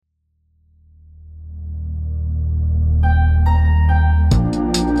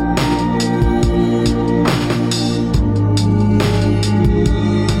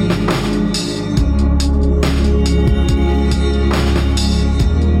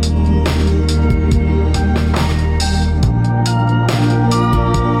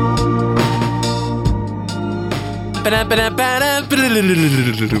I'm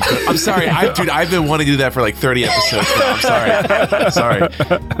sorry, I've been wanting to do that for like 30 episodes now. I'm sorry.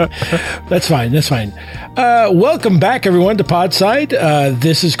 That's fine. Welcome back, everyone, to Podside.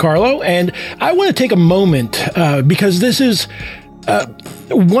 This is Carlo, and I want to take a moment because this is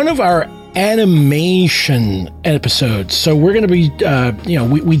one of our animation episodes. So we're going to be,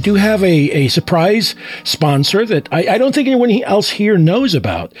 we do have a surprise sponsor that I don't think anyone else here knows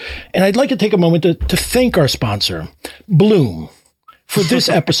about. And I'd like to take a moment to thank our sponsor, Bloom, for this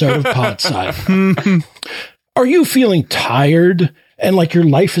episode of Podside. Are you feeling tired and like your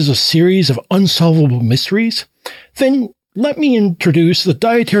life is a series of unsolvable mysteries? Then let me introduce the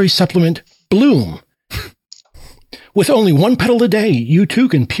dietary supplement Bloom. With only one petal a day, you too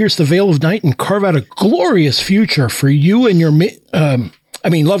can pierce the veil of night and carve out a glorious future for you and your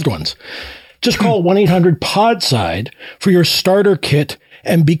loved ones. Just call 1-800-PODSIDE for your starter kit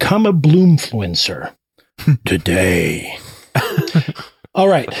and become a Bloomfluencer today. All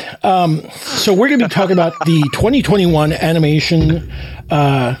right. So we're going to be talking about the 2021 animation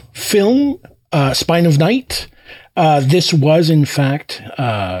film, Spine of Night. This was, in fact,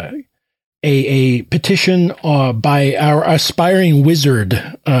 a petition by our aspiring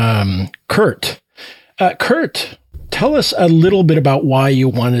wizard, Kurt. Kurt, tell us a little bit about why you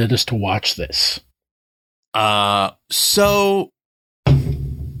wanted us to watch this. Whoa!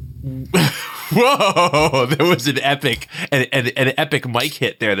 There was an epic mic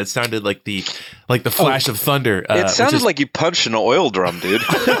hit there that sounded like the flash of thunder. It sounded like you punched an oil drum, dude.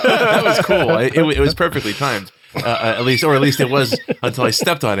 That was cool. It was perfectly timed. At least it was until I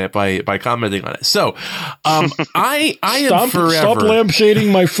stepped on it by commenting on it. So, I am forever. Stop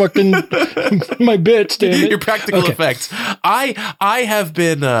lampshading my fucking my bits, damn it. Your practical effects. I have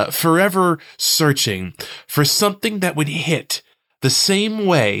been forever searching for something that would hit the same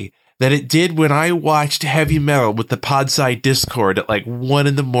way that it did when I watched Heavy Metal with the Podside Discord at like 1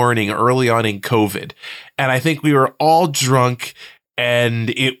 a.m. early on in COVID, and I think we were all drunk, and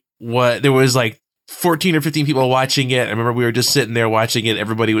there was like 14 or 15 people watching it. I remember we were just sitting there watching it.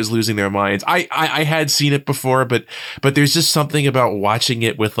 Everybody was losing their minds. I had seen it before, but there's just something about watching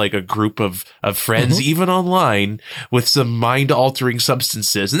it with like a group of friends, even online, with some mind altering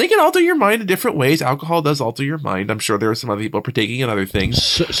substances. And they can alter your mind in different ways. Alcohol does alter your mind. I'm sure there are some other people partaking in other things.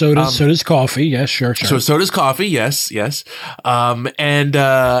 So does coffee. Yes, sure. So does coffee. Yes. I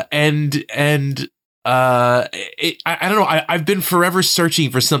don't know. I've been forever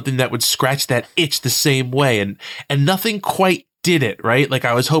searching for something that would scratch that itch the same way, and nothing quite did it, right? Like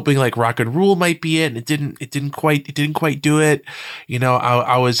I was hoping like Rock and Rule might be it, and it didn't quite do it. You know,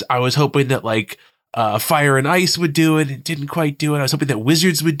 I was hoping that like Fire and Ice would do it. It didn't quite do it. I was hoping that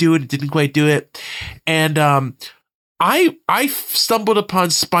Wizards would do it. It didn't quite do it. And I stumbled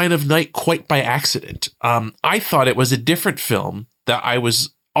upon Spine of Night quite by accident. I thought it was a different film that I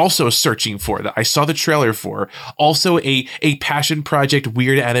was also searching for, that I saw the trailer for, also a passion project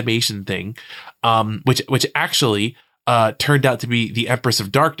weird animation thing, which actually turned out to be The Empress of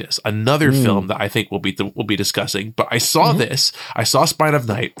Darkness, another film that I think we'll be discussing. But I saw this, I saw Spine of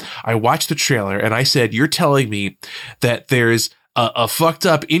Night, I watched the trailer, and I said, you're telling me that there's a fucked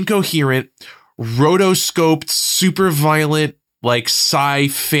up, incoherent, rotoscoped, super violent, like sci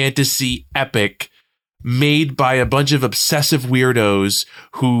fantasy epic made by a bunch of obsessive weirdos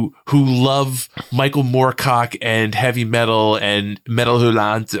who love Michael Moorcock and heavy metal and metal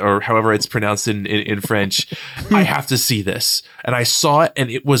houlant, or however it's pronounced in French. I have to see this. And I saw it, and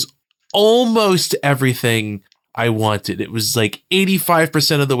it was almost everything I wanted. It was like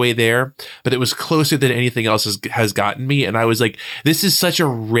 85% of the way there, but it was closer than anything else has gotten me. And I was like, this is such a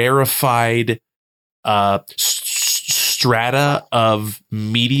rarefied strata of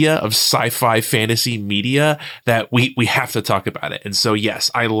media, of sci-fi fantasy media, that we have to talk about it. And so, yes,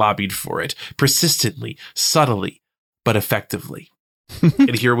 I lobbied for it persistently, subtly, but effectively.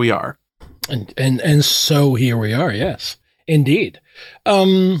 And here we are. And so here we are. Yes, indeed.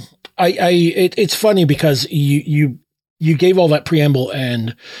 It's funny because you gave all that preamble,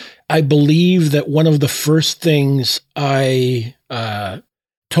 and I believe that one of the first things I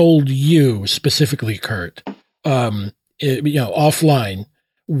told you specifically, Kurt, offline,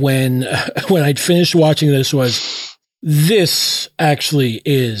 when I'd finished watching this, was this actually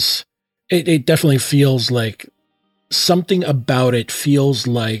is, it definitely feels like something about it feels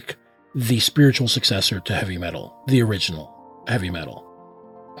like the spiritual successor to heavy metal, the original heavy metal.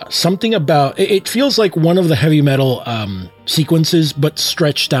 Something about it feels like one of the heavy metal sequences, but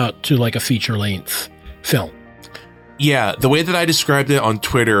stretched out to like a feature-length film. Yeah, the way that I described it on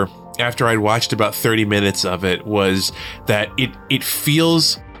Twitter after I'd watched about 30 minutes of it was that it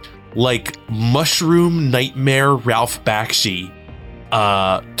feels like Mushroom Nightmare Ralph Bakshi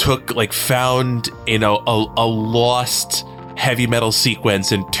found a lost heavy metal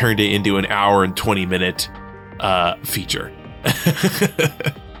sequence and turned it into an hour and 20-minute feature.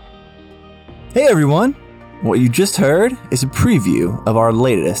 Hey everyone! What you just heard is a preview of our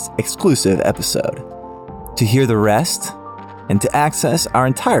latest exclusive episode. To hear the rest, and to access our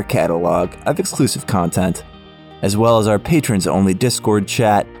entire catalog of exclusive content, as well as our patrons-only Discord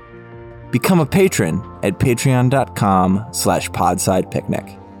chat, become a patron at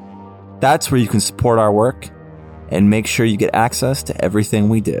patreon.com/podsidepicnic. That's where you can support our work and make sure you get access to everything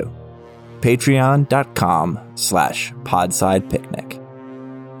we do. Patreon.com/podsidepicnic.